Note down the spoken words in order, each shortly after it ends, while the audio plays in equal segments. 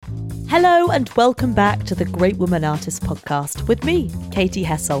Hello and welcome back to the Great Woman Artist podcast with me, Katie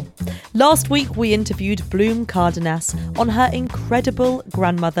Hessel. Last week we interviewed Bloom Cardenas on her incredible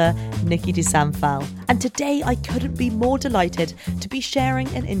grandmother, Niki de Sanfal. And today I couldn't be more delighted to be sharing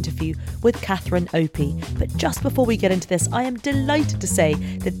an interview with Catherine Opie. But just before we get into this, I am delighted to say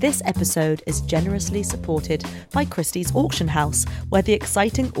that this episode is generously supported by Christie's Auction House, where the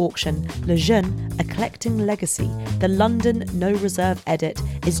exciting auction, Le Jeune, A Collecting Legacy, the London No Reserve edit,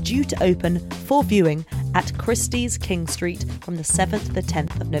 is due to open for viewing at Christie's King Street from the 7th to the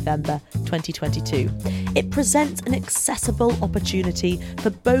 10th of November 2022. It presents an accessible opportunity for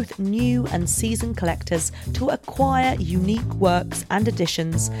both new and seasoned collectors to acquire unique works and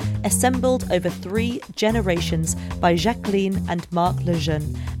editions assembled over 3 generations by Jacqueline and Marc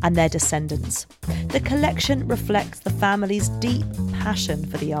Lejeune and their descendants. The collection reflects the family's deep passion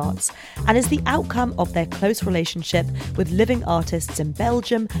for the arts and is the outcome of their close relationship with living artists in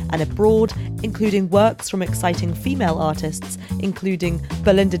Belgium and abroad, including works from exciting female artists, including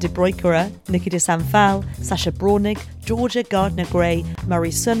Belinda de Broekere, Niki de Sanfal, Sacha Braunig, Georgia Gardner-Gray,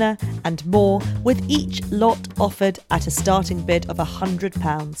 Marie Sunner, and more, with each lot offered at a starting bid of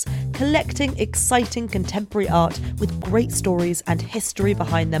 £100. Collecting exciting contemporary art with great stories and history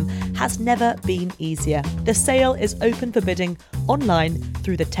behind them has never been easier. The sale is open for bidding online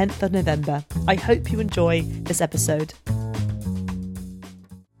through the 10th of November. I hope you enjoy this episode.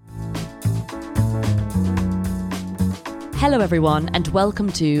 Hello everyone and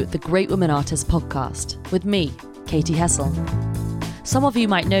welcome to the Great Woman Artist podcast with me, Katie Hessel. Some of you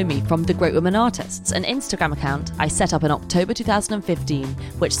might know me from The Great Women Artists, an Instagram account I set up in October 2015,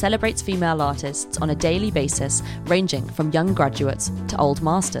 which celebrates female artists on a daily basis, ranging from young graduates to old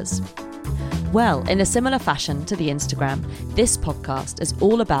masters. Well, in a similar fashion to the Instagram, this podcast is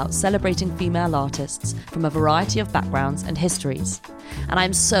all about celebrating female artists from a variety of backgrounds and histories. And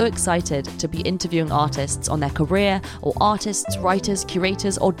I'm so excited to be interviewing artists on their career, or artists, writers,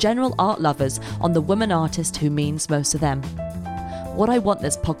 curators, or general art lovers on the woman artist who means most to them. What I want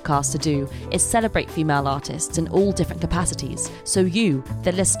this podcast to do is celebrate female artists in all different capacities, so you,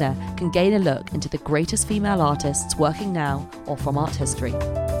 the listener, can gain a look into the greatest female artists working now or from art history.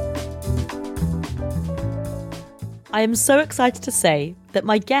 I am so excited to say that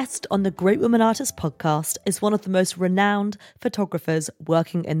my guest on the Great Women Artists podcast is one of the most renowned photographers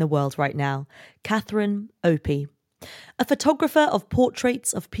working in the world right now, Catherine Opie. A photographer of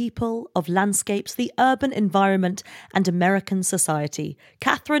portraits of people, of landscapes, the urban environment and American society,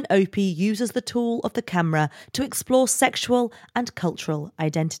 Catherine Opie uses the tool of the camera to explore sexual and cultural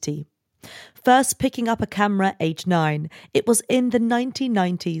identity. First picking up a camera aged 9, it was in the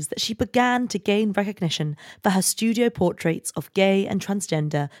 1990s that she began to gain recognition for her studio portraits of gay and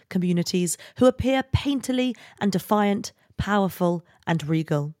transgender communities who appear painterly and defiant, powerful and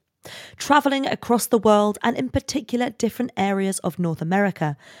regal. Travelling across the world and in particular different areas of North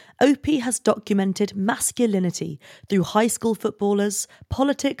America, Opie has documented masculinity through high school footballers,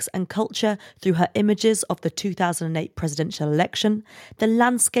 politics and culture through her images of the 2008 presidential election, the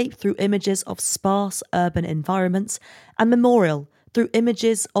landscape through images of sparse urban environments, and memorial through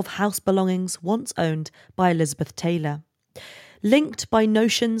images of house belongings once owned by Elizabeth Taylor. Linked by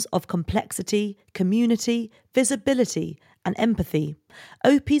notions of complexity, community, visibility, and empathy,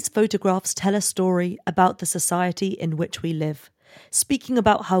 Opie's photographs tell a story about the society in which we live. Speaking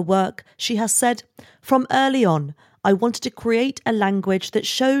about her work, she has said, "From early on, I wanted to create a language that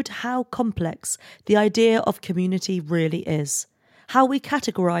showed how complex the idea of community really is, how we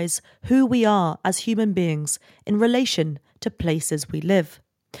categorise who we are as human beings in relation to places we live."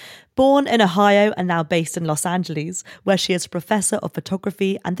 Born in Ohio and now based in Los Angeles, where she is a professor of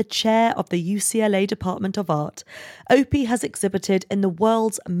photography and the chair of the UCLA Department of Art, Opie has exhibited in the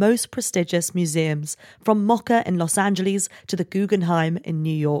world's most prestigious museums, from MoCA in Los Angeles to the Guggenheim in New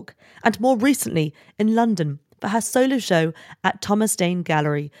York, and more recently in London for her solo show at Thomas Dane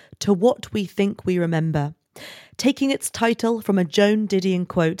Gallery, To What We Think We Remember. Taking its title from a Joan Didion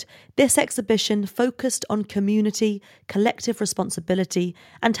quote, this exhibition focused on community, collective responsibility,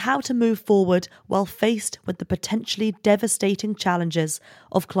 and how to move forward while faced with the potentially devastating challenges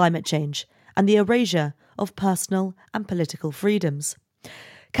of climate change and the erasure of personal and political freedoms.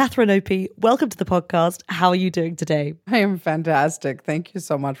 Catherine Opie, welcome to the podcast. How are you doing today? I am fantastic. Thank you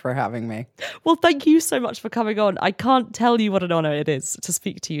so much for having me. Well, thank you so much for coming on. I can't tell you what an honour it is to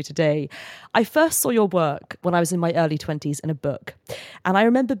speak to you today. I first saw your work when I was in my early 20s in a book, and I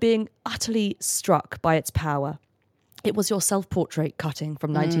remember being utterly struck by its power. It was your self-portrait cutting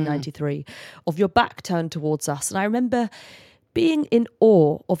from 1993 of your back turned towards us, and I remember being in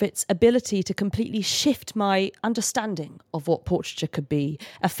awe of its ability to completely shift my understanding of what portraiture could be.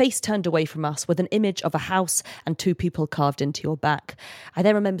 A face turned away from us with an image of a house and two people carved into your back. I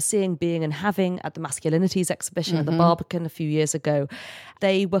then remember seeing Being and Having at the Masculinities exhibition at the Barbican a few years ago.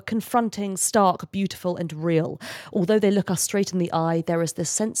 They were confronting, stark, beautiful and real. Although they look us straight in the eye, there is this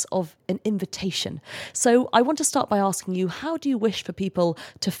sense of an invitation. So I want to start by asking you, how do you wish for people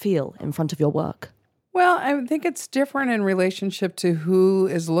to feel in front of your work? Well, I think it's different in relationship to who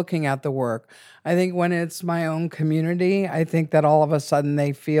is looking at the work. I think when it's my own community, I think that all of a sudden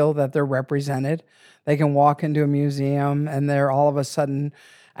they feel that they're represented. They can walk into a museum and they're all of a sudden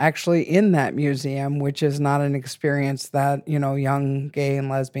actually in that museum, which is not an experience that, young gay and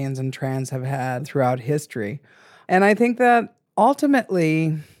lesbians and trans have had throughout history. And I think that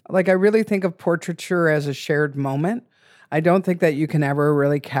ultimately, I really think of portraiture as a shared moment. I don't think that you can ever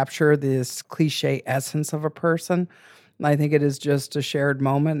really capture this cliche essence of a person. I think it is just a shared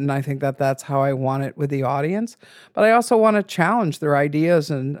moment, and I think that that's how I want it with the audience. But I also want to challenge their ideas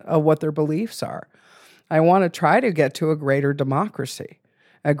and what their beliefs are. I want to try to get to a greater democracy,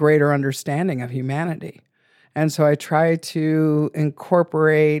 a greater understanding of humanity. And so I try to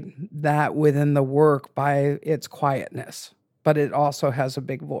incorporate that within the work by its quietness, but it also has a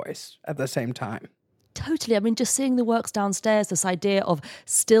big voice at the same time. Totally. I mean, just seeing the works downstairs, this idea of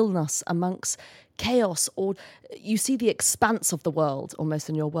stillness amongst chaos, or you see the expanse of the world almost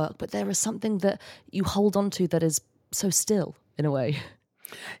in your work, but there is something that you hold on to that is so still in a way.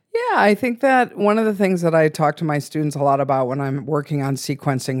 Yeah, I think that one of the things that I talk to my students a lot about when I'm working on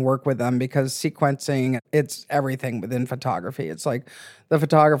sequencing work with them, because sequencing, it's everything within photography. It's like the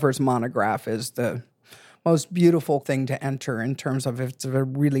photographer's monograph is the most beautiful thing to enter in terms of if it's a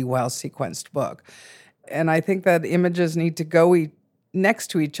really well sequenced book. And I think that images need to go next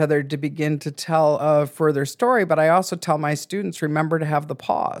to each other to begin to tell a further story. But I also tell my students, remember to have the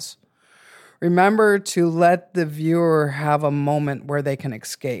pause. Remember to let the viewer have a moment where they can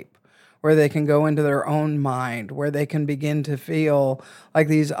escape, where they can go into their own mind, where they can begin to feel like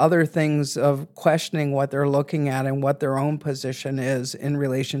these other things of questioning what they're looking at and what their own position is in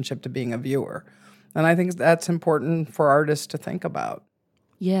relationship to being a viewer. And I think that's important for artists to think about.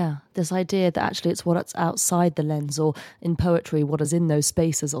 Yeah, this idea that actually it's what's outside the lens, or in poetry, what is in those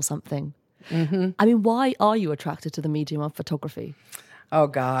spaces or something. Mm-hmm. I mean, why are you attracted to the medium of photography? Oh,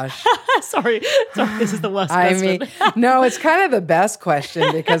 gosh. Sorry, this is the worst question. No, it's kind of the best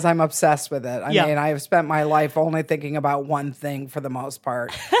question because I'm obsessed with it. I mean, I have spent my life only thinking about one thing for the most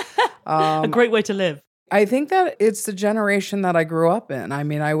part. A great way to live. I think that it's the generation that I grew up in. I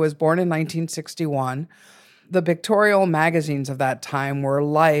mean, I was born in 1961. The pictorial magazines of that time were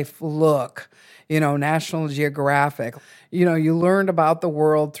Life, Look, National Geographic. You learned about the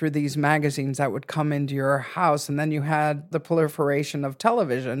world through these magazines that would come into your house, and then you had the proliferation of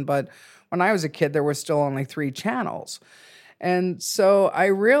television. But when I was a kid, there were still only 3 channels. And so I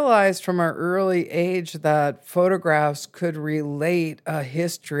realized from an early age that photographs could relate a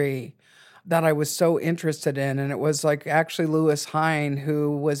history that I was so interested in. And it was like actually Lewis Hine,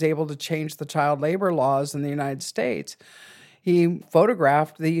 who was able to change the child labor laws in the United States. He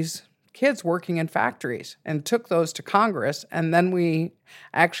photographed these kids working in factories and took those to Congress, and then we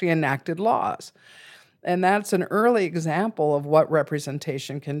actually enacted laws. And that's an early example of what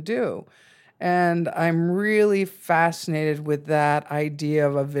representation can do. And I'm really fascinated with that idea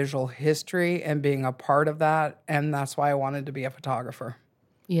of a visual history and being a part of that, and that's why I wanted to be a photographer.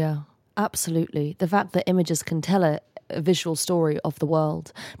 Yeah. Absolutely. The fact that images can tell a visual story of the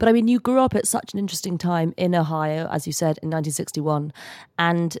world. But I mean, you grew up at such an interesting time in Ohio, as you said, in 1961.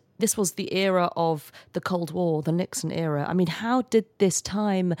 And this was the era of the Cold War, the Nixon era. I mean, how did this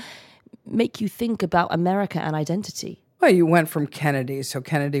time make you think about America and identity? Well, you went from Kennedy. So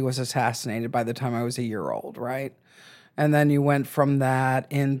Kennedy was assassinated by the time I was a year old, right? And then you went from that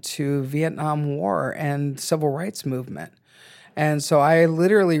into Vietnam War and civil rights movement. And so I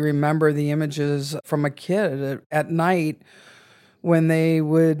literally remember the images from a kid at night when they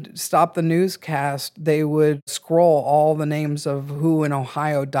would stop the newscast, they would scroll all the names of who in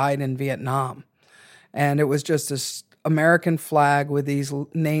Ohio died in Vietnam. And it was just this American flag with these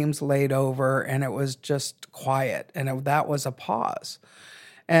names laid over, and it was just quiet. And that was a pause.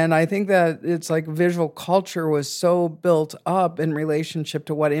 And I think that it's like visual culture was so built up in relationship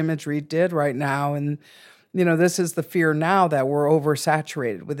to what imagery did right now. And this is the fear now that we're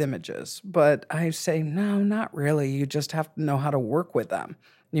oversaturated with images. But I say, no, not really. You just have to know how to work with them.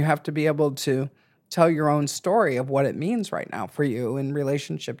 You have to be able to tell your own story of what it means right now for you in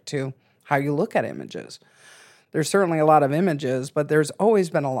relationship to how you look at images. There's certainly a lot of images, but there's always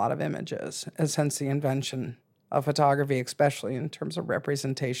been a lot of images since the invention of photography, especially in terms of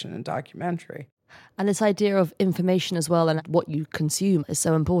representation and documentary. And this idea of information as well and what you consume is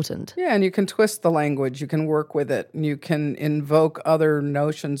so important. Yeah, and you can twist the language, you can work with it, and you can invoke other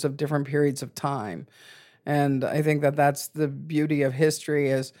notions of different periods of time. And I think that that's the beauty of history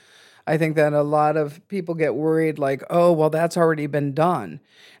is I think that a lot of people get worried like, oh, well, that's already been done.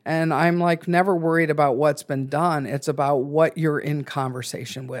 And I'm like never worried about what's been done. It's about what you're in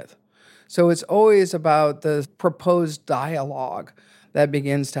conversation with. So it's always about the proposed dialogue that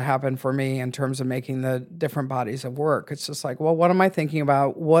begins to happen for me in terms of making the different bodies of work. It's just like, well, what am I thinking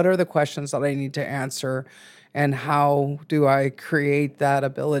about? What are the questions that I need to answer? And how do I create that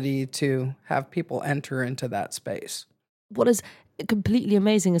ability to have people enter into that space? What is completely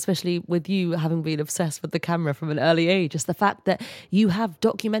amazing, especially with you having been obsessed with the camera from an early age, is the fact that you have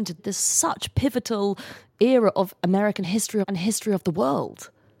documented this such pivotal era of American history and history of the world.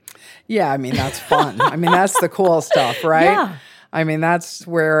 Yeah, I mean, that's fun. I mean, that's the cool stuff, right? Yeah. I mean, that's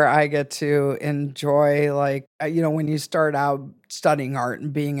where I get to enjoy, like, when you start out studying art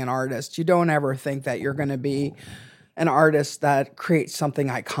and being an artist, you don't ever think that you're going to be an artist that creates something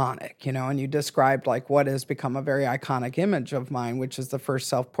iconic, and you described like what has become a very iconic image of mine, which is the first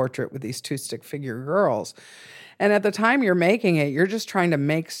self-portrait with these two stick figure girls. And at the time you're making it, you're just trying to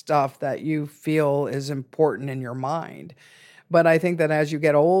make stuff that you feel is important in your mind. But I think that as you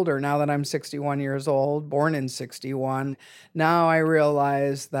get older, now that I'm 61 years old, born in 61, now I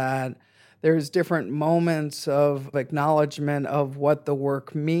realize that there's different moments of acknowledgement of what the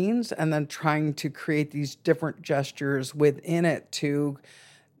work means and then trying to create these different gestures within it to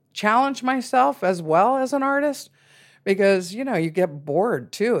challenge myself as well as an artist. Because, you get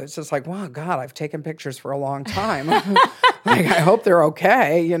bored too. It's just like, wow, God, I've taken pictures for a long time. Like, I hope they're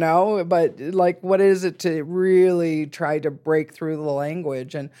okay, but like, what is it to really try to break through the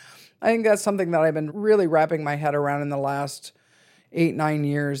language? And I think that's something that I've been really wrapping my head around in the last 8-9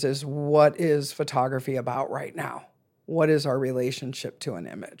 years is what is photography about right now? What is our relationship to an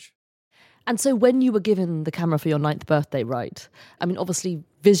image? And so when you were given the camera for your 9th birthday, right? I mean, obviously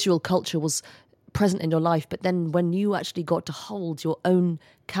visual culture was present in your life, but then when you actually got to hold your own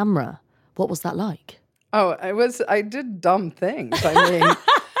camera, what was that like? Oh, I did dumb things. I mean,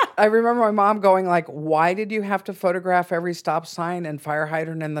 I remember my mom going like, why did you have to photograph every stop sign and fire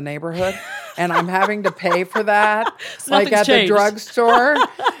hydrant in the neighborhood? And I'm having to pay for that, So like at changed. the drugstore.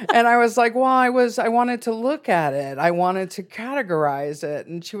 And I was like, well, I wanted to look at it. I wanted to categorize it.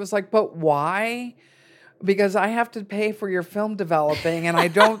 And she was like, but why? Because I have to pay for your film developing, and I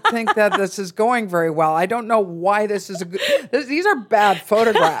don't think that this is going very well. I don't know why this is these are bad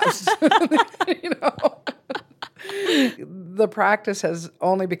photographs. The practice has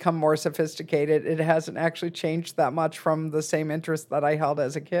only become more sophisticated. It hasn't actually changed that much from the same interest that I held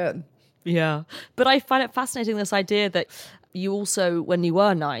as a kid. Yeah. But I find it fascinating, this idea that you also, when you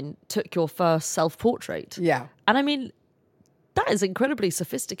were 9, took your first self-portrait. Yeah. And I mean, that is incredibly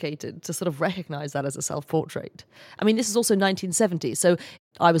sophisticated to sort of recognize that as a self-portrait. I mean, this is also 1970, so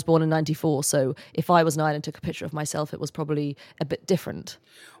I was born in 94, so if I was 9 and took a picture of myself, it was probably a bit different.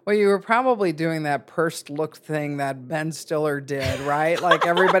 Well, you were probably doing that pursed look thing that Ben Stiller did, right? Like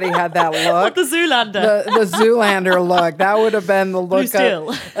everybody had that look. The Zoolander. The Zoolander look. That would have been the look.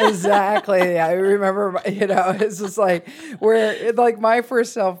 Still. Exactly. I remember, it's just like where, like my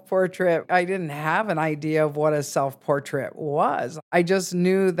first self-portrait, I didn't have an idea of what a self-portrait was. I just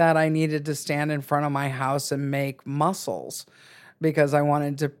knew that I needed to stand in front of my house and make muscles because I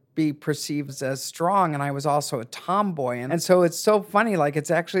wanted to be perceived as strong, and I was also a tomboy. And so it's so funny, like it's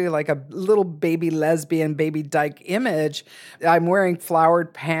actually like a little baby lesbian, baby dyke image. I'm wearing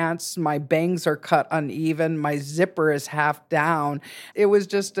flowered pants, my bangs are cut uneven, my zipper is half down. It was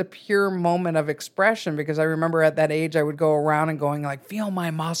just a pure moment of expression because I remember at that age I would go around and going like, feel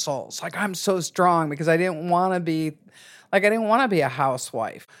my muscles, like I'm so strong, because I didn't want to be a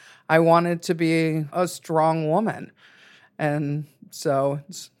housewife. I wanted to be a strong woman. And so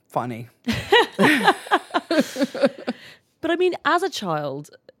it's funny. But I mean, as a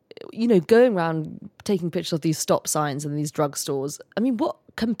child, going around taking pictures of these stop signs and these drugstores, I mean, what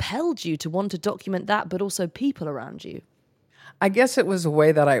compelled you to want to document that, but also people around you? I guess it was the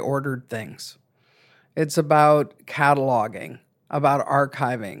way that I ordered things. It's about cataloging, about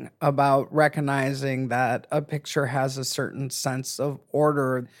archiving, about recognizing that a picture has a certain sense of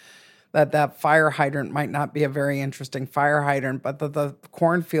order, that fire hydrant might not be a very interesting fire hydrant, but the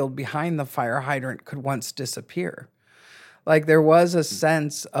cornfield behind the fire hydrant could once disappear. Like there was a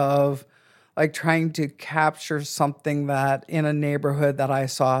sense of like trying to capture something that in a neighborhood that I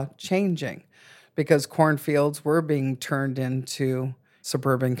saw changing because cornfields were being turned into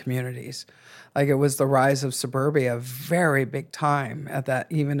suburban communities. Like it was the rise of suburbia, very big time at that,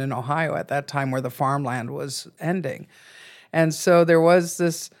 even in Ohio at that time where the farmland was ending. And so there was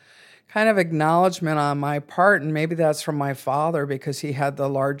this kind of acknowledgement on my part, and maybe that's from my father because he had the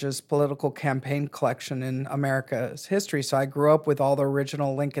largest political campaign collection in America's history. So I grew up with all the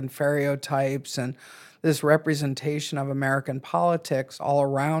original Lincoln stereotypes and this representation of American politics all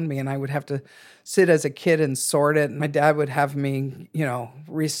around me, and I would have to sit as a kid and sort it. And my dad would have me,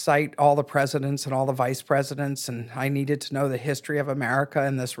 recite all the presidents and all the vice presidents, and I needed to know the history of America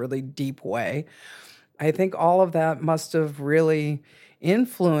in this really deep way. I think all of that must have really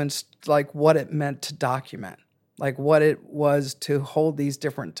influenced like what it meant to document, like what it was to hold these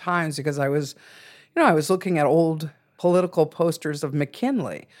different times, because I was looking at old political posters of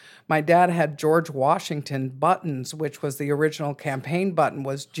McKinley. My dad had George Washington buttons, which was the original campaign button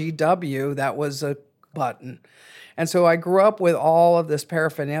was GW. That was a button. And so I grew up with all of this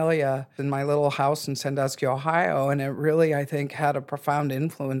paraphernalia in my little house in Sandusky, Ohio, and it really, I think, had a profound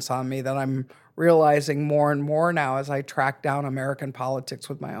influence on me that I'm realizing more and more now as I track down American politics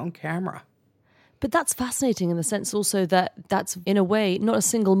with my own camera. But that's fascinating in the sense also that that's, in a way, not a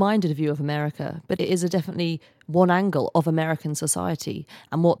single-minded view of America, but it is a definitely one angle of American society.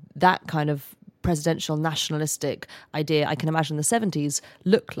 And what that kind of presidential nationalistic idea, I can imagine the 70s,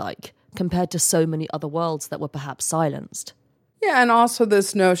 looked like compared to so many other worlds that were perhaps silenced. Yeah, and also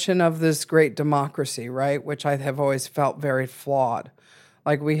this notion of this great democracy, right, which I have always felt very flawed.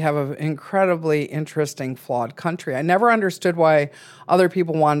 Like we have an incredibly interesting, flawed country. I never understood why other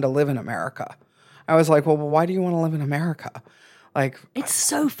people wanted to live in America. I was like, well, why do you want to live in America? Like, it's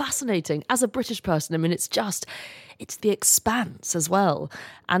so fascinating. As a British person, I mean, it's the expanse as well,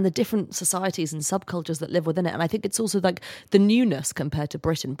 and the different societies and subcultures that live within it. And I think it's also like the newness compared to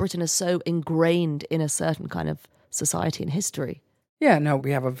Britain. Britain is so ingrained in a certain kind of society and history. Yeah, no,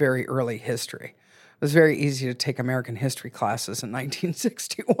 we have a very early history. It was very easy to take American history classes in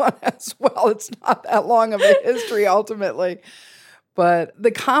 1961 as well. It's not that long of a history ultimately. But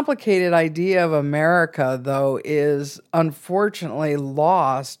the complicated idea of America, though, is unfortunately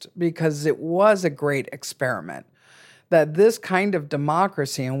lost because it was a great experiment. That this kind of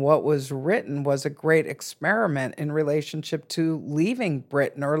democracy and what was written was a great experiment in relationship to leaving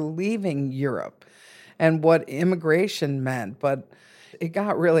Britain or leaving Europe and what immigration meant. But it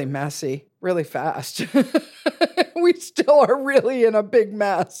got really messy really fast. We still are really in a big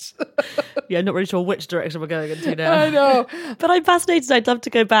mess. Yeah, not really sure which direction we're going into now. I know. But I'm fascinated. I'd love to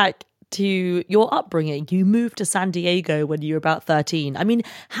go back to your upbringing. You moved to San Diego when you were about 13. I mean,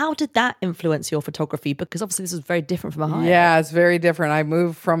 how did that influence your photography? Because obviously this is very different from Ohio. Yeah, it's very different. I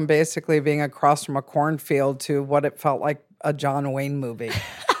moved from basically being across from a cornfield to what it felt like a John Wayne movie.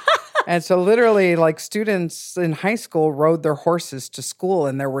 And so literally, like, students in high school rode their horses to school,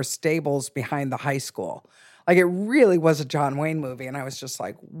 and there were stables behind the high school. Like, it really was a John Wayne movie. And I was just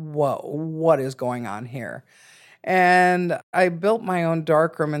like, whoa, what is going on here? And I built my own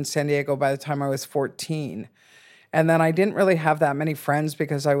darkroom in San Diego by the time I was 14. And then I didn't really have that many friends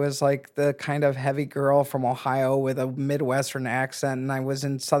because I was like the kind of heavy girl from Ohio with a Midwestern accent. And I was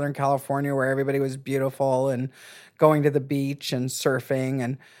in Southern California where everybody was beautiful and going to the beach and surfing.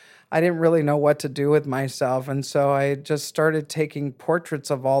 And I didn't really know what to do with myself. And so I just started taking portraits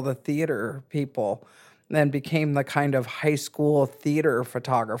of all the theater people and became the kind of high school theater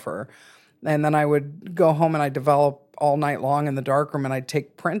photographer. And then I would go home and I'd develop all night long in the darkroom and I'd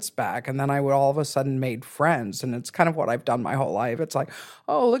take prints back. And then I would all of a sudden made friends. And it's kind of what I've done my whole life. It's like,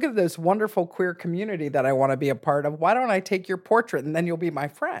 oh, look at this wonderful queer community that I want to be a part of. Why don't I take your portrait and then you'll be my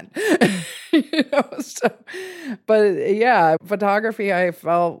friend? But yeah, photography I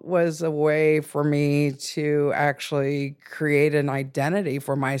felt was a way for me to actually create an identity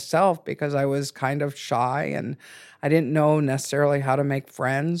for myself because I was kind of shy and I didn't know necessarily how to make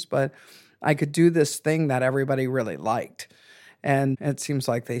friends, but I could do this thing that everybody really liked. And it seems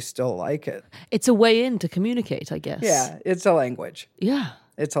like they still like it. It's a way in to communicate, I guess. Yeah, it's a language. Yeah.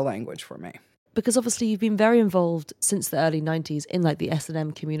 It's a language for me. Because obviously you've been very involved since the early 90s in like the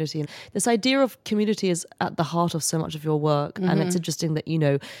S&M community. And this idea of community is at the heart of so much of your work. Mm-hmm. And it's interesting that,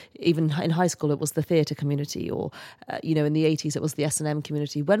 even in high school it was the theatre community or, in the 80s it was the S&M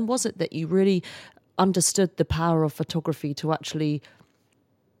community. When was it that you really understood the power of photography to actually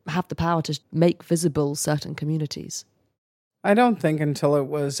have the power to make visible certain communities? I don't think until it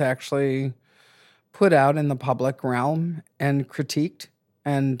was actually put out in the public realm and critiqued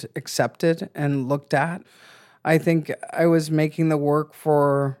and accepted and looked at. I think I was making the work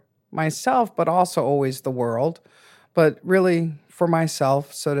for myself, but also always the world. But really, for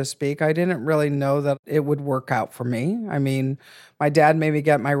myself, so to speak, I didn't really know that it would work out for me. I mean, my dad made me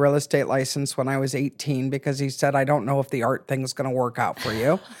get my real estate license when I was 18 because he said, I don't know if the art thing's going to work out for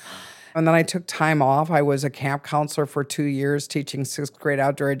you. And then I took time off. I was a camp counselor for 2 years, teaching sixth grade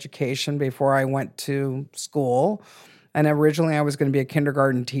outdoor education before I went to school. And originally I was going to be a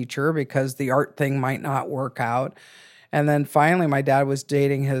kindergarten teacher because the art thing might not work out. And then finally my dad was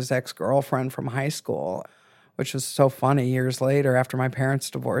dating his ex-girlfriend from high school, which was so funny. Years later, after my parents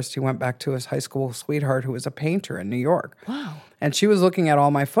divorced, he went back to his high school sweetheart who was a painter in New York. Wow. And she was looking at all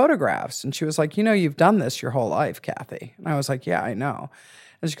my photographs. And she was like, you've done this your whole life, Kathy. And I was like, yeah, I know.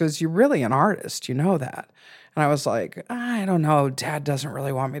 And she goes, you're really an artist. You know that. And I was like, I don't know. Dad doesn't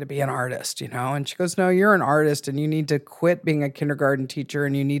really want me to be an artist, And she goes, no, you're an artist and you need to quit being a kindergarten teacher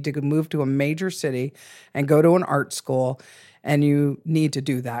and you need to move to a major city and go to an art school. And you need to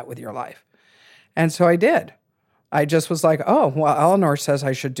do that with your life. And so I did. I just was like, oh, well, Eleanor says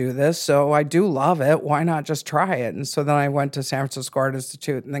I should do this, so I do love it. Why not just try it? And so then I went to San Francisco Art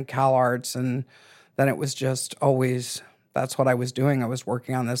Institute and then Cal Arts, and then it was just always, that's what I was doing. I was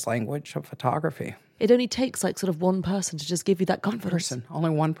working on this language of photography. It only takes like sort of one person to just give you that confidence.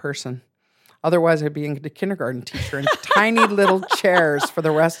 Only one person. Otherwise, I'd be a kindergarten teacher in tiny little chairs for the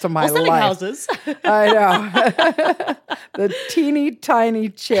rest of my life. Houses. I know. The teeny tiny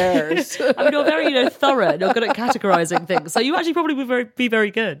chairs. I mean, you're very, thorough and you're good at categorizing things. So you actually probably would be very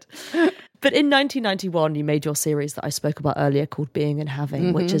good. But in 1991, you made your series that I spoke about earlier called Being and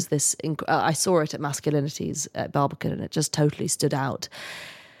Having, which is this, I saw it at Masculinities at Barbican and it just totally stood out.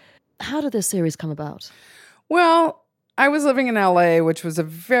 How did this series come about? Well, I was living in LA, which was a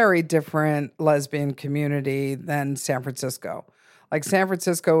very different lesbian community than San Francisco. Like San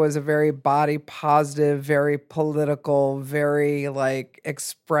Francisco was a very body positive, very political, very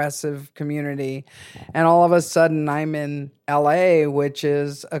expressive community. And all of a sudden I'm in LA, which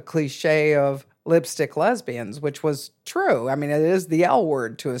is a cliche of lipstick lesbians, which was true. I mean, it is the L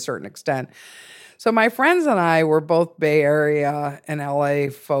word to a certain extent. So my friends and I were both Bay Area and LA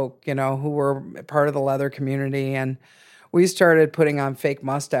folk, who were part of the leather community. And we started putting on fake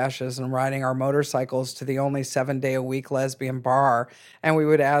mustaches and riding our motorcycles to the only 7-day-a-week lesbian bar. And we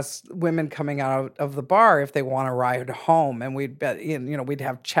would ask women coming out of the bar if they want to ride home. And we'd we'd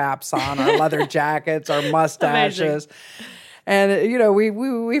have chaps on, our leather jackets, our mustaches. Amazing. And,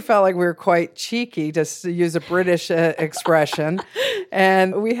 we felt like we were quite cheeky, to use a British expression.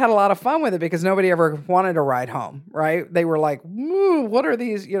 And we had a lot of fun with it because nobody ever wanted to ride home, right? They were like, what are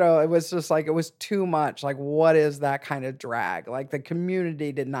these? It was just like, it was too much. Like, what is that kind of drag? Like, the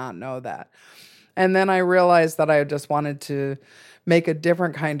community did not know that. And then I realized that I just wanted to make a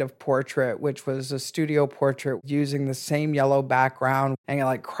different kind of portrait, which was a studio portrait using the same yellow background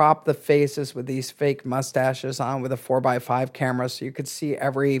and crop the faces with these fake mustaches on with a 4x5 camera so you could see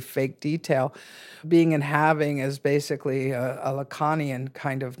every fake detail. Being and Having is basically a Lacanian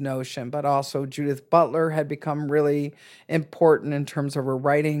kind of notion, but also Judith Butler had become really important in terms of her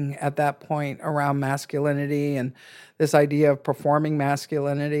writing at that point around masculinity, and this idea of performing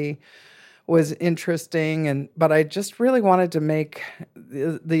masculinity was interesting. But I just really wanted to make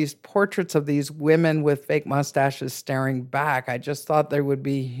these portraits of these women with fake mustaches staring back. I just thought they would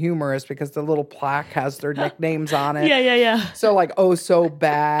be humorous because the little plaque has their nicknames on it. Yeah. So Oh So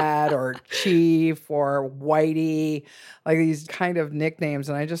Bad or Chief or Whitey, these kind of nicknames.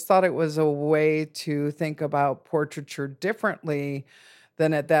 And I just thought it was a way to think about portraiture differently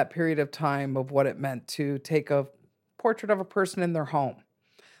than at that period of time of what it meant to take a portrait of a person in their home.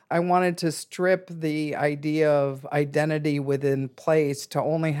 I wanted to strip the idea of identity within place to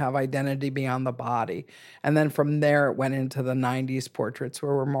only have identity beyond the body. And then from there, it went into the 90s portraits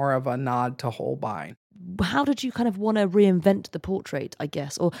where we're more of a nod to Holbein. How did you kind of want to reinvent the portrait, I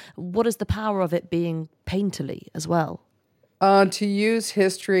guess? Or what is the power of it being painterly as well? To use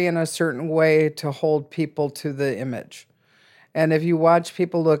history in a certain way to hold people to the image. And if you watch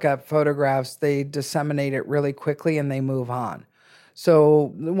people look at photographs, they disseminate it really quickly and they move on.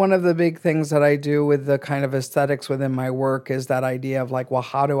 So one of the big things that I do with the kind of aesthetics within my work is that idea of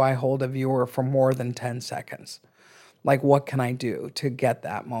how do I hold a viewer for more than 10 seconds? What can I do to get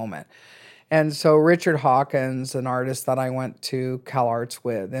that moment? And so Richard Hawkins, an artist that I went to Cal Arts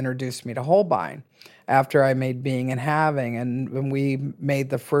with, introduced me to Holbein after I made Being and Having. And when we made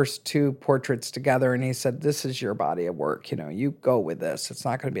the first 2 portraits together, and he said, this is your body of work. You go with this. It's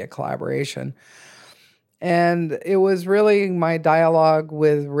not going to be a collaboration. And it was really my dialogue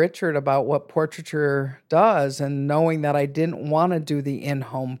with Richard about what portraiture does, and knowing that I didn't want to do the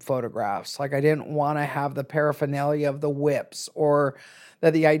in-home photographs. Like, I didn't want to have the paraphernalia of the whips, or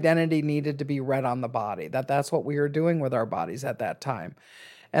that the identity needed to be read on the body, that's what we were doing with our bodies at that time.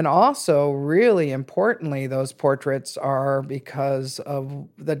 And also, really importantly, those portraits are because of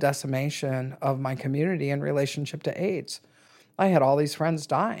the decimation of my community in relationship to AIDS. I had all these friends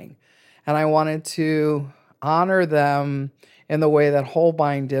dying, and I wanted to honor them in the way that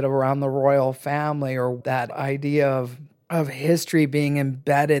Holbein did around the royal family, or that idea of history being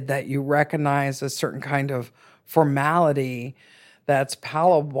embedded, that you recognize a certain kind of formality that's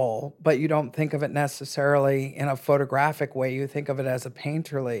palatable, but you don't think of it necessarily in a photographic way. You think of it as a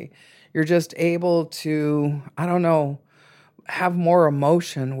painterly. You're just able to, I don't know, have more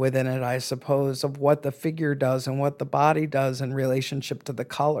emotion within it, I suppose, of what the figure does and what the body does in relationship to the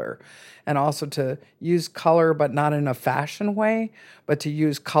color. And also to use color, but not in a fashion way, but to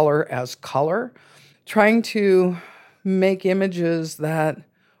use color as color. Trying to make images that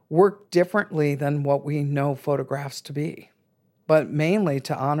work differently than what we know photographs to be, but mainly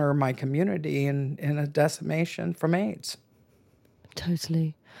to honor my community in a decimation from AIDS.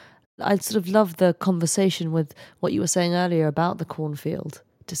 Totally. I sort of love the conversation with what you were saying earlier about the cornfield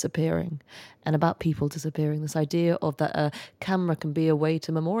disappearing and about people disappearing, this idea of that a camera can be a way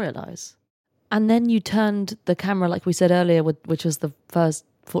to memorialize. And then you turned the camera, like we said earlier, which was the first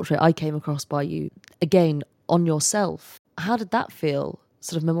portrait I came across by you, again, on yourself. How did that feel,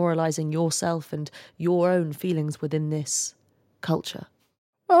 sort of memorializing yourself and your own feelings within this culture?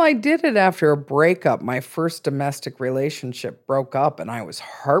 Well, I did it after a breakup. My first domestic relationship broke up, and I was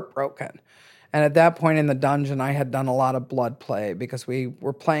heartbroken. And at that point in the dungeon, I had done a lot of blood play because we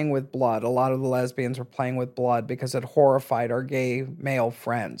were playing with blood. A lot of the lesbians were playing with blood because it horrified our gay male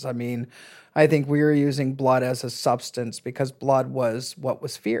friends. I mean, I think we were using blood as a substance because blood was what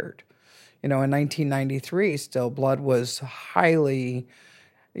was feared. In 1993, still, blood was highly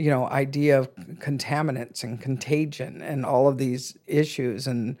idea of contaminants and contagion and all of these issues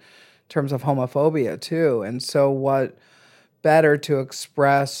in terms of homophobia too. And so what better to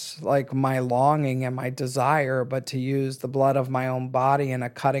express like my longing and my desire, but to use the blood of my own body and a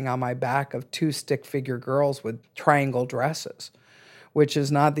cutting on my back of two stick figure girls with triangle dresses, which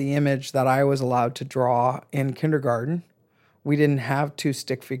is not the image that I was allowed to draw in kindergarten. We didn't have two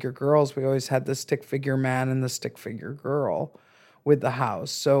stick figure girls. We always had the stick figure man and the stick figure girl with the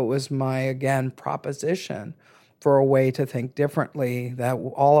house. So it was my, again, proposition for a way to think differently, that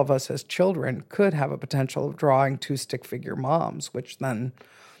all of us as children could have a potential of drawing two stick figure moms, which then,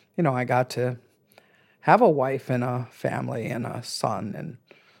 I got to have a wife and a family and a son and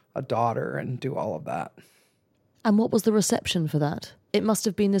a daughter and do all of that. And what was the reception for that? It must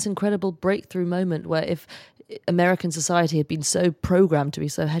have been this incredible breakthrough moment where, if American society had been so programmed to be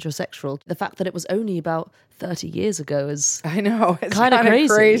so heterosexual, the fact that it was only about 30 years ago is I know, it's kind of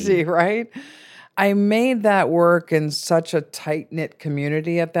crazy, right? I made that work in such a tight-knit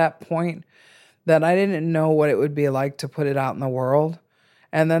community at that point that I didn't know what it would be like to put it out in the world.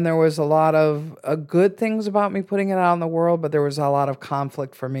 And then there was a lot of good things about me putting it out in the world, but there was a lot of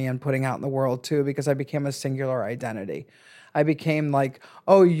conflict for me in putting out in the world too, because I became a singular identity. I became like,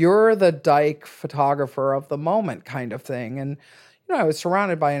 oh, you're the dyke photographer of the moment kind of thing. And, I was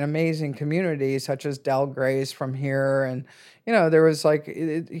surrounded by an amazing community such as Del Gray's from here. And, there was like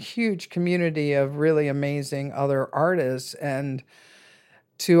a huge community of really amazing other artists. And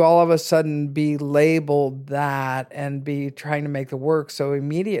to all of a sudden be labeled that and be trying to make the work. So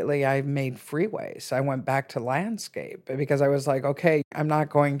immediately I made freeways. I went back to landscape because I was like, okay, I'm not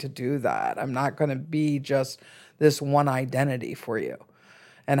going to do that. I'm not going to be just this one identity for you.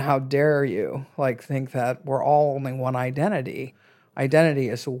 And how dare you think that we're all only one identity. Identity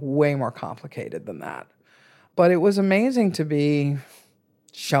is way more complicated than that. But it was amazing to be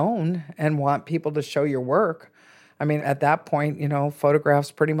shown and want people to show your work. I mean, at that point, photographs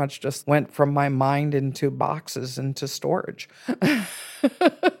pretty much just went from my mind into boxes into storage.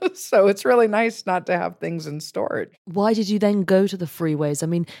 So it's really nice not to have things in storage. Why did you then go to the freeways? I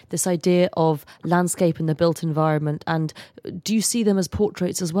mean, this idea of landscape in the built environment, and do you see them as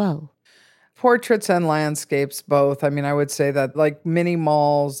portraits as well? Portraits and landscapes, both. I mean, I would say that like mini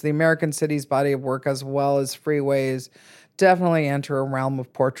malls, the American city's body of work, as well as freeways, definitely enter a realm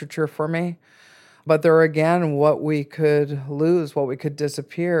of portraiture for me. But they're, again, what we could lose, what we could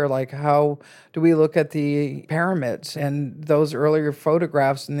disappear. Like, how do we look at the pyramids and those earlier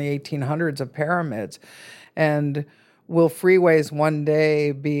photographs in the 1800s of pyramids? And will freeways one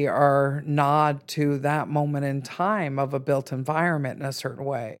day be our nod to that moment in time of a built environment in a certain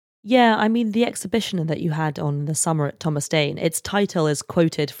way? Yeah, I mean, the exhibition that you had on the summer at Thomas Dane, its title is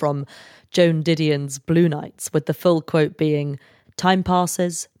quoted from Joan Didion's Blue Nights, with the full quote being, "Time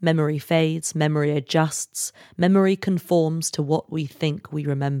passes, memory fades, memory adjusts, memory conforms to what we think we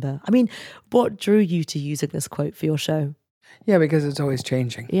remember." I mean, what drew you to using this quote for your show? Yeah, because it's always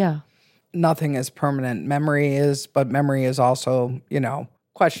changing. Yeah. Nothing is permanent. Memory is, but memory is also,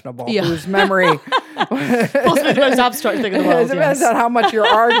 questionable. Yeah. Whose memory... Possibly the most abstract thing in the world. It depends on how much you're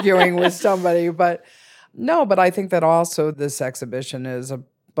arguing with somebody. But no, but I think that also this exhibition is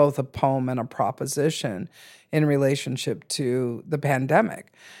both a poem and a proposition in relationship to the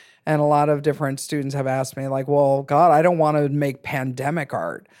pandemic. And a lot of different students have asked me, like, well, God, I don't want to make pandemic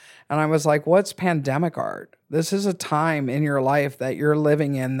art. And I was like, what's pandemic art? This is a time in your life that you're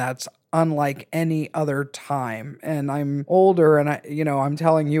living in that's unlike any other time. And I'm older and I'm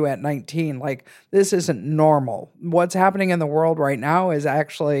telling you at 19, like, this isn't normal. What's happening in the world right now is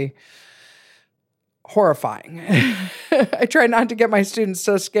actually horrifying. I try not to get my students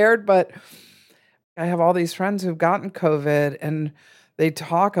so scared, but I have all these friends who've gotten COVID and they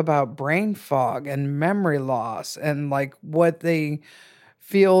talk about brain fog and memory loss and like what they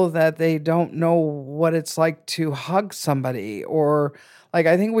feel that they don't know what it's like to hug somebody, or like,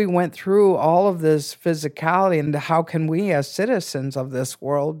 I think we went through all of this physicality, and how can we as citizens of this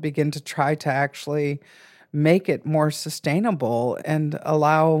world begin to try to actually make it more sustainable and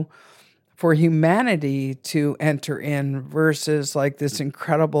allow for humanity to enter in versus like this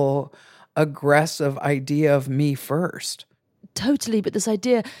incredible aggressive idea of me first. Totally, but this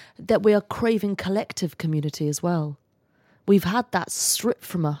idea that we are craving collective community as well. We've had that stripped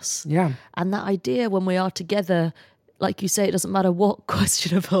from us. Yeah. And that idea when we are together, like you say, it doesn't matter what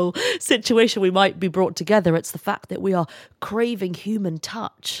questionable situation we might be brought together. It's the fact that we are craving human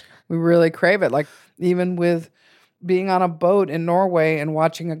touch. We really crave it. Like even with being on a boat in Norway and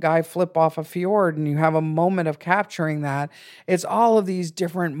watching a guy flip off a fjord and you have a moment of capturing that. It's all of these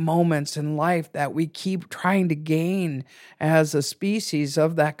different moments in life that we keep trying to gain as a species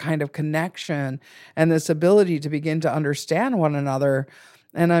of that kind of connection and this ability to begin to understand one another.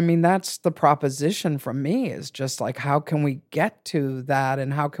 And I mean, that's the proposition from me, is just like, how can we get to that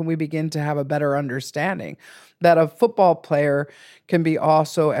and how can we begin to have a better understanding that a football player can be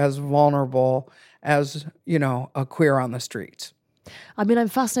also as vulnerable as, a queer on the streets. I mean, I'm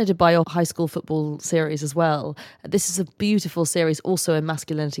fascinated by your high school football series as well. This is a beautiful series, also in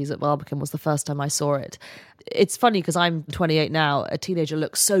Masculinities at Barbican was the first time I saw it. It's funny because I'm 28 now. A teenager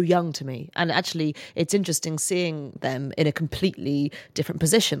looks so young to me. And actually, it's interesting seeing them in a completely different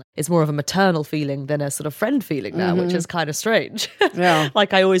position. It's more of a maternal feeling than a sort of friend feeling now, which is kind of strange. Yeah.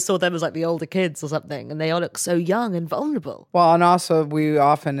 Like I always saw them as like the older kids or something, and they all look so young and vulnerable. Well, and also we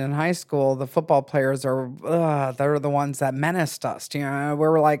often in high school, the football players are, they're the ones that menaced us.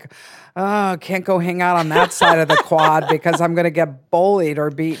 We're like, can't go hang out on that side of the quad because I'm going to get bullied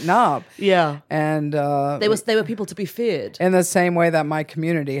or beaten up. Yeah. And they were people to be feared. In the same way that my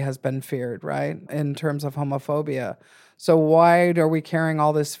community has been feared, right? In terms of homophobia. So why are we carrying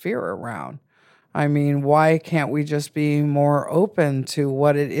all this fear around? I mean, why can't we just be more open to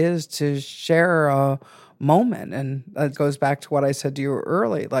what it is to share a moment? And that goes back to what I said to you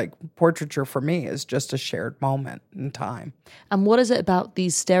early. Like, portraiture for me is just a shared moment in time. And what is it about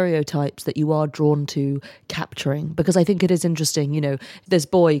these stereotypes that you are drawn to capturing? Because I think it is interesting, this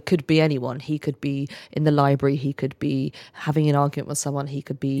boy could be anyone. He could be in the library. He could be having an argument with someone. He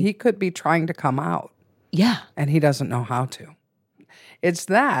could be trying to come out. Yeah. And he doesn't know how to. It's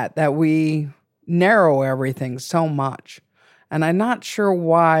that we narrow everything so much. And I'm not sure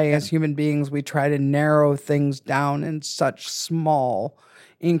why, as human beings, we try to narrow things down in such small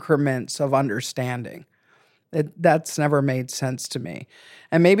increments of understanding. That's never made sense to me.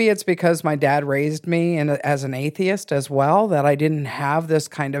 And maybe it's because my dad raised me as an atheist as well, that I didn't have this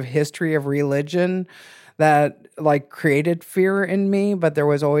kind of history of religion that like created fear in me, but there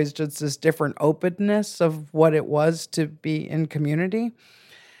was always just this different openness of what it was to be in community.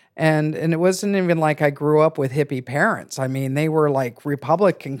 And it wasn't even like I grew up with hippie parents. I mean, they were like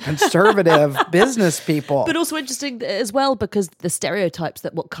Republican, conservative business people. But also interesting as well, because the stereotypes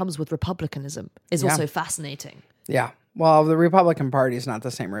that what comes with republicanism is also fascinating. Yeah. Well, the Republican Party is not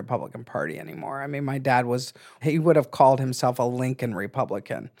the same Republican Party anymore. I mean, my dad he would have called himself a Lincoln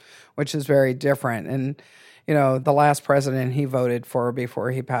Republican, which is very different. And, the last president he voted for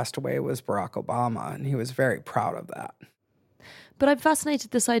before he passed away was Barack Obama, and he was very proud of that. But I'm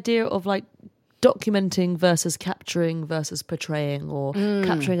fascinated this idea of like documenting versus capturing versus portraying or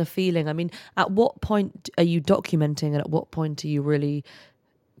capturing a feeling. I mean, at what point are you documenting and at what point are you really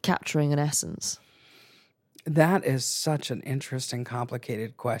capturing an essence? That is such an interesting,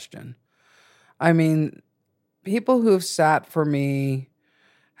 complicated question. I mean, people who've sat for me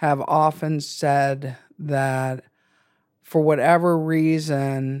have often said that for whatever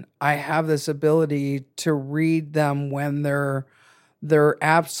reason, I have this ability to read them when they're their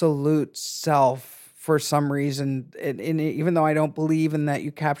absolute self for some reason. And even though I don't believe in that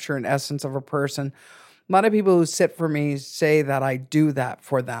you capture an essence of a person, a lot of people who sit for me say that I do that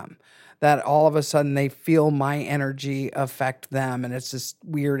for them, that all of a sudden they feel my energy affect them. And it's this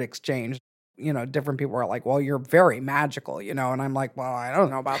weird exchange. Different people are like, well, you're very magical, and I'm like, well, I don't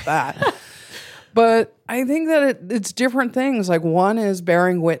know about that. But I think that it's different things. Like one is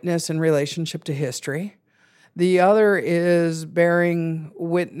bearing witness in relationship to history. The other is bearing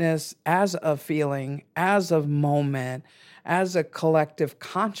witness as a feeling, as a moment, as a collective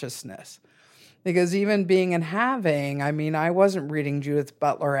consciousness. Because even being and having, I mean, I wasn't reading Judith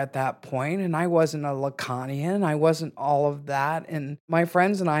Butler at that point, and I wasn't a Lacanian. I wasn't all of that. And my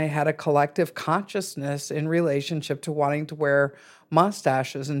friends and I had a collective consciousness in relationship to wanting to wear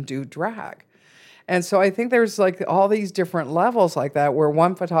mustaches and do drag. And so I think there's like all these different levels like that where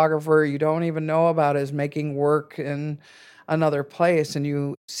one photographer you don't even know about is making work in another place and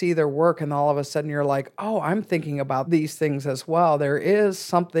you see their work and all of a sudden you're like, oh, I'm thinking about these things as well. There is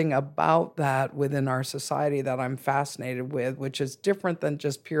something about that within our society that I'm fascinated with, which is different than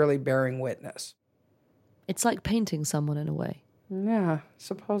just purely bearing witness. It's like painting someone in a way. Yeah,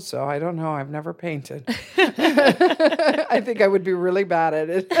 suppose so. I don't know. I've never painted. I think I would be really bad at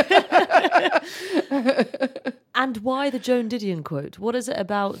it. And why the Joan Didion quote? What is it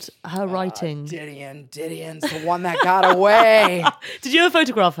about her writing? Didion's the one that got away. Did you ever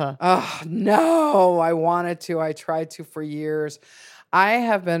photograph her? Oh, no. I wanted to. I tried to for years. I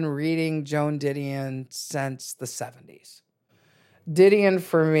have been reading Joan Didion since the 70s. Didion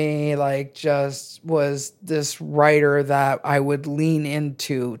for me, just was this writer that I would lean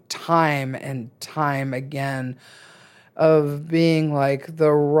into time and time again of being like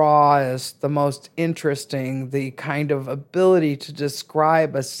the rawest, the most interesting, the kind of ability to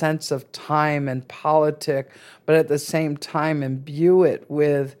describe a sense of time and politic, but at the same time imbue it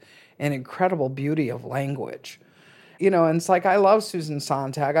with an incredible beauty of language. And it's like I love Susan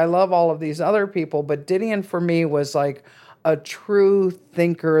Sontag. I love all of these other people, but Didion for me was like a true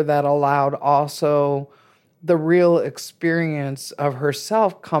thinker that allowed also the real experience of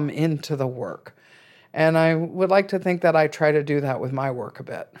herself come into the work. And I would like to think that I try to do that with my work a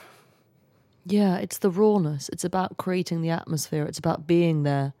bit. Yeah, it's the rawness. It's about creating the atmosphere. It's about being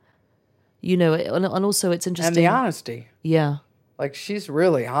there. And also it's interesting. And the honesty. Yeah. Like, she's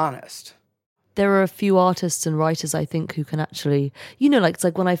really honest. There are a few artists and writers, I think, who can actually, it's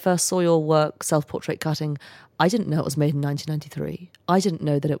like when I first saw your work, Self-Portrait Cutting, I didn't know it was made in 1993. I didn't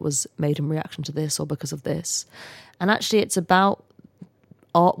know that it was made in reaction to this or because of this. And actually, it's about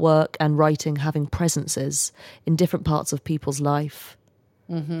artwork and writing having presences in different parts of people's life.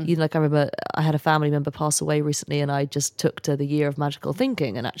 Mm-hmm. I remember I had a family member pass away recently and I just took to the Year of Magical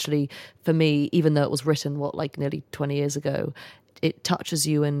Thinking. And actually, for me, even though it was written, nearly 20 years ago, it touches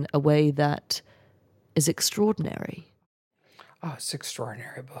you in a way that is extraordinary. Oh, it's an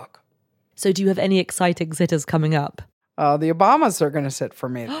extraordinary book. So do you have any exciting sitters coming up? The Obamas are going to sit for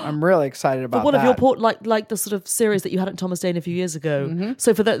me. I'm really excited about that. One of your like the sort of series that you had at Thomas Dane a few years ago. Mm-hmm.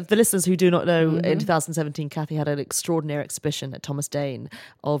 So for the listeners who do not know, mm-hmm. in 2017, Kathy had an extraordinary exhibition at Thomas Dane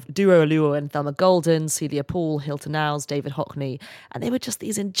of Duro Oluo and Thelma Golden, Celia Paul, Hilton Nowes, David Hockney. And they were just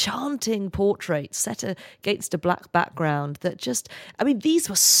these enchanting portraits set against a black background that these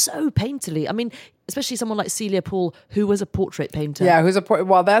were so painterly. Especially someone like Celia Paul, who was a portrait painter. Yeah,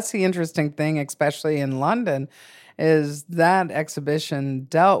 well, that's the interesting thing, especially in London, is that exhibition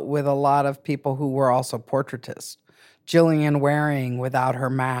dealt with a lot of people who were also portraitists. Gillian Waring without her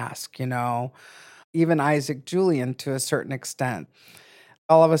mask, even Isaac Julian to a certain extent.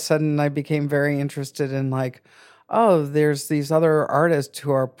 All of a sudden, I became very interested in there's these other artists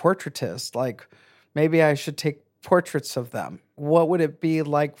who are portraitists. Maybe I should take portraits of them. What would it be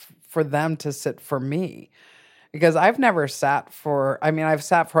like for them to sit for me? Because I've never sat for, I've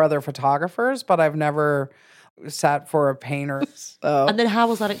sat for other photographers, but I've never sat for a painter. So. And then how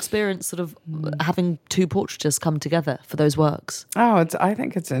was that experience sort of having two portraitists come together for those works? Oh, I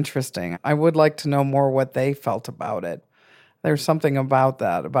think it's interesting. I would like to know more what they felt about it. There's something about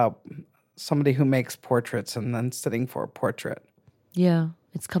that, about somebody who makes portraits and then sitting for a portrait. Yeah,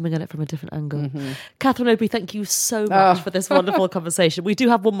 it's coming at it from a different angle. Mm-hmm. Catherine Opie, thank you so much for this wonderful conversation. We do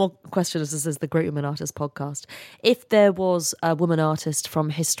have one more question, as this is the Great Women Artists podcast. If there was a woman artist from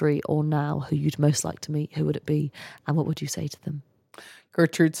history or now who you'd most like to meet, who would it be? And what would you say to them?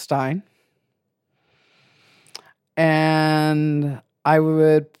 Gertrude Stein. I mean, I've sat for other photographers, but I've never sat for And I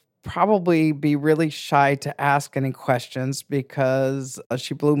would probably be really shy to ask any questions because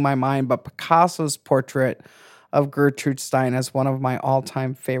she blew my mind. But Picasso's portrait of Gertrude Stein is one of my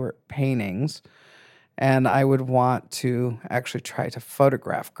all-time favorite paintings. And I would want to actually try to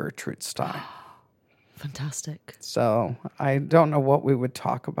photograph Gertrude Stein. Fantastic. So I don't know what we would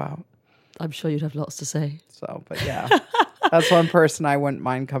talk about. I'm sure you'd have lots to say. So, but yeah, that's one person I wouldn't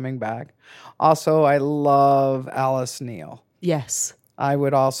mind coming back. Also, I love Alice Neal. Yes. I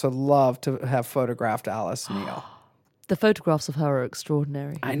would also love to have photographed Alice Neal. The photographs of her are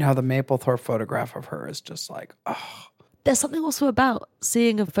extraordinary. I know the Mapplethorpe photograph of her is just like, oh. There's something also about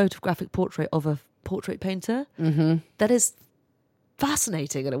seeing a photographic portrait of a portrait painter that is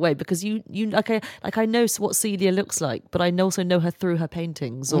fascinating in a way, because you I know what Celia looks like, but I also know her through her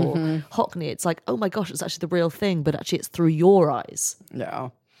paintings. Or Hockney, it's like, oh my gosh, it's actually the real thing, but actually it's through your eyes. Yeah.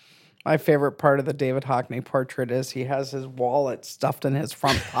 My favorite part of the David Hockney portrait is he has his wallet stuffed in his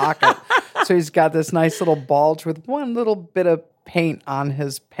front pocket. So he's got this nice little bulge with one little bit of paint on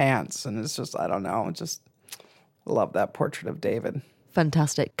his pants. And it's just, I don't know, just love that portrait of David.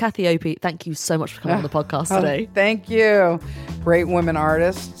 Fantastic. Kathy Opie, thank you so much for coming on the podcast today. Thank you. Great women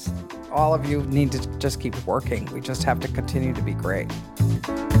artists. All of you need to just keep working. We just have to continue to be great.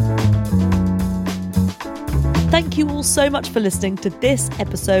 Thank you all so much for listening to this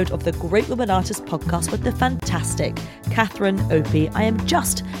episode of the Great Women Artists podcast with the fantastic Catherine Opie. I am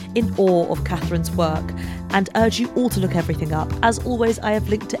just in awe of Catherine's work and urge you all to look everything up. As always, I have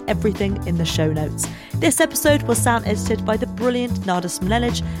linked to everything in the show notes. This episode was sound edited by the brilliant Nada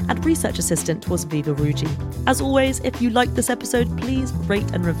Smlelic, and research assistant was Viva Ruji. As always, if you liked this episode, please rate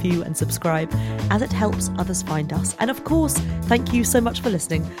and review and subscribe, as it helps others find us. And of course, thank you so much for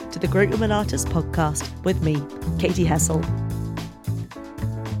listening to the Great Women Artists podcast with me, Katie Hessel.